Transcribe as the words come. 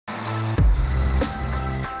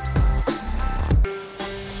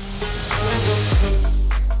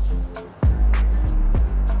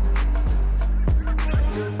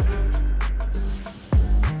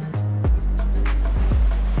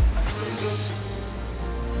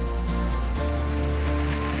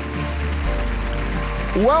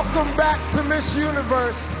Welcome back to Miss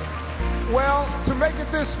Universe. Well, to make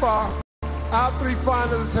it this far, our three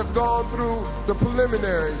finalists have gone through the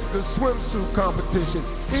preliminaries, the swimsuit competition,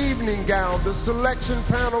 evening gown, the selection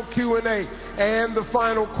panel Q&A, and the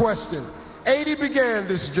final question. 80 began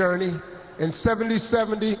this journey, and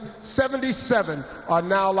 77 are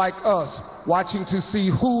now like us, watching to see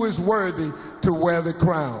who is worthy to wear the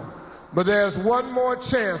crown. But there's one more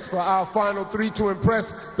chance for our final three to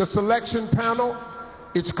impress the selection panel.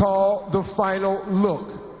 It's called the final look.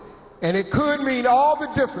 And it could mean all the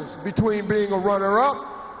difference between being a runner-up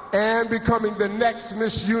and becoming the next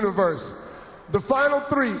Miss Universe. The final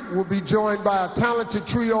three will be joined by a talented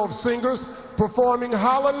trio of singers performing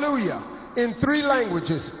Hallelujah in 3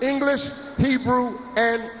 languages, English, Hebrew,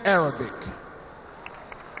 and Arabic.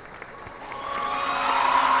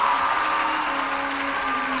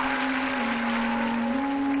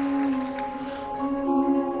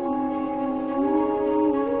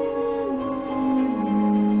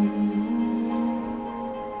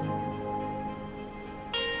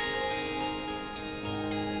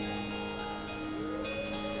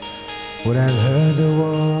 What I've heard there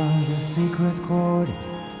was a secret chord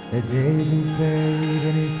that David played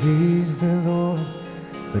and it pleased the Lord.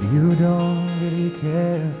 But you don't really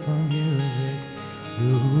care for music, do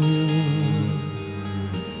you?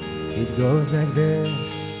 It goes like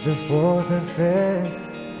this, the fourth, the fifth,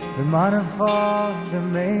 the minor fall, the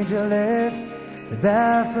major lift, the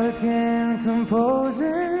barefoot king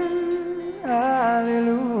composing.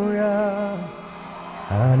 Hallelujah,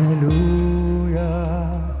 hallelujah.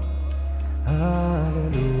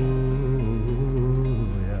 Hallelujah,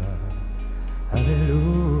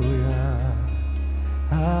 hallelujah,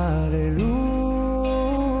 hallelujah.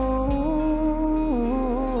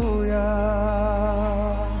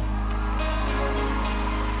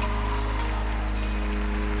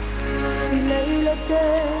 في ليلة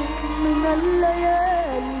من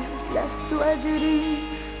الليالي لست أدري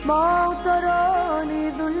ما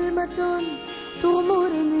تراني ظلمة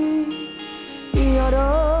تغمرني يا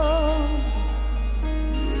رب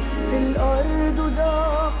الأرض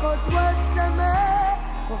ضاقت والسماء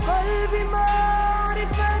وقلبي ما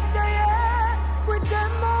عرف الدياء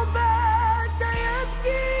والدمع بات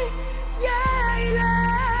يبكي يا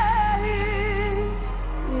إلهي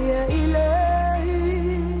يا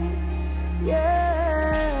إلهي يا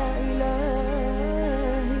إلهي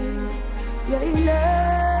يا إلهي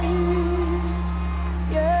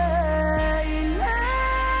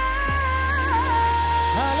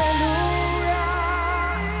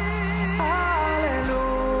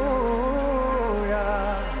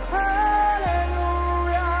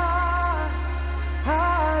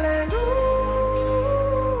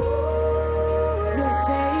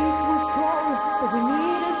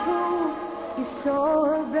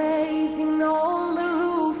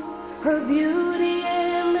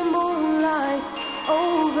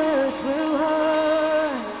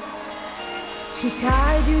She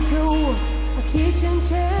tied you to a kitchen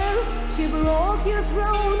chair. She broke your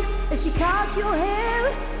throne and she cut your hair.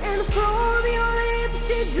 And from your lips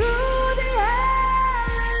she drew the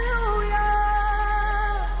hallelujah.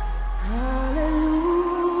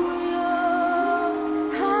 Hallelujah.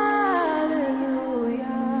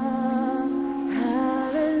 Hallelujah.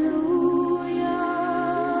 Hallelujah.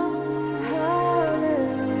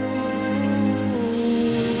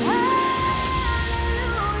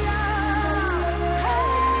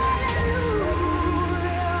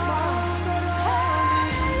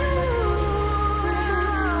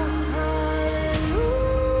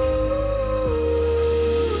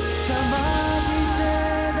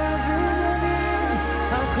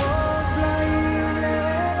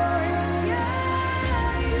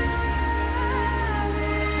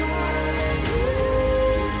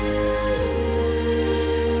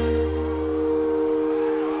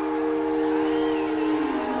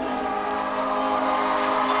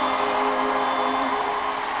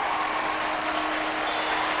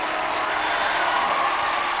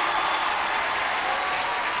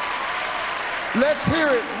 Let's hear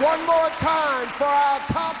it one more time for our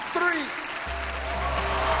top three.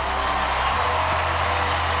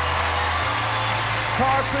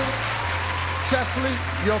 Carson, Chesley,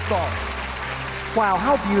 your thoughts. Wow,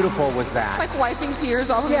 how beautiful was that? Like wiping tears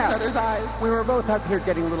off of each other's eyes. We were both up here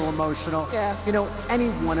getting a little emotional. Yeah. You know, any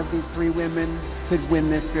one of these three women could win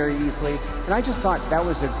this very easily. And I just thought that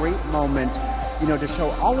was a great moment you know, to show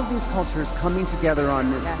all of these cultures coming together on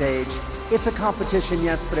this stage. It's a competition,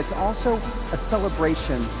 yes, but it's also a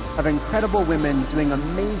celebration of incredible women doing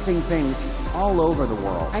amazing things all over the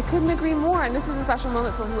world. I couldn't agree more, and this is a special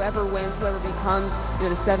moment for whoever wins, whoever becomes, you know,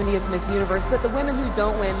 the 70th Miss Universe. But the women who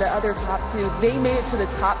don't win, the other top two, they made it to the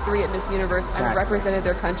top 3 at Miss Universe and represented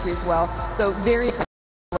their country as well. So very excited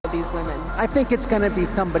about these women. I think it's going to be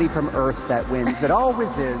somebody from Earth that wins. It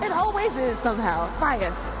always is. It always is somehow.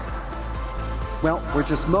 Biased. Well, we're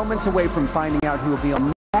just moments away from finding out who will be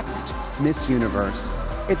on next Miss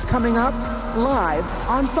Universe. It's coming up live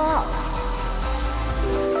on Fox.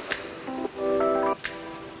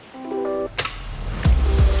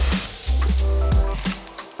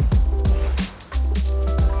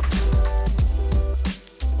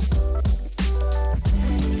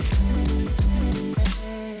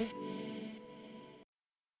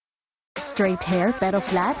 Straight hair, pero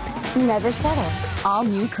flat? Never settle. All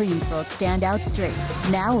new Cream Silk Stand Out Straight.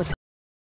 Now with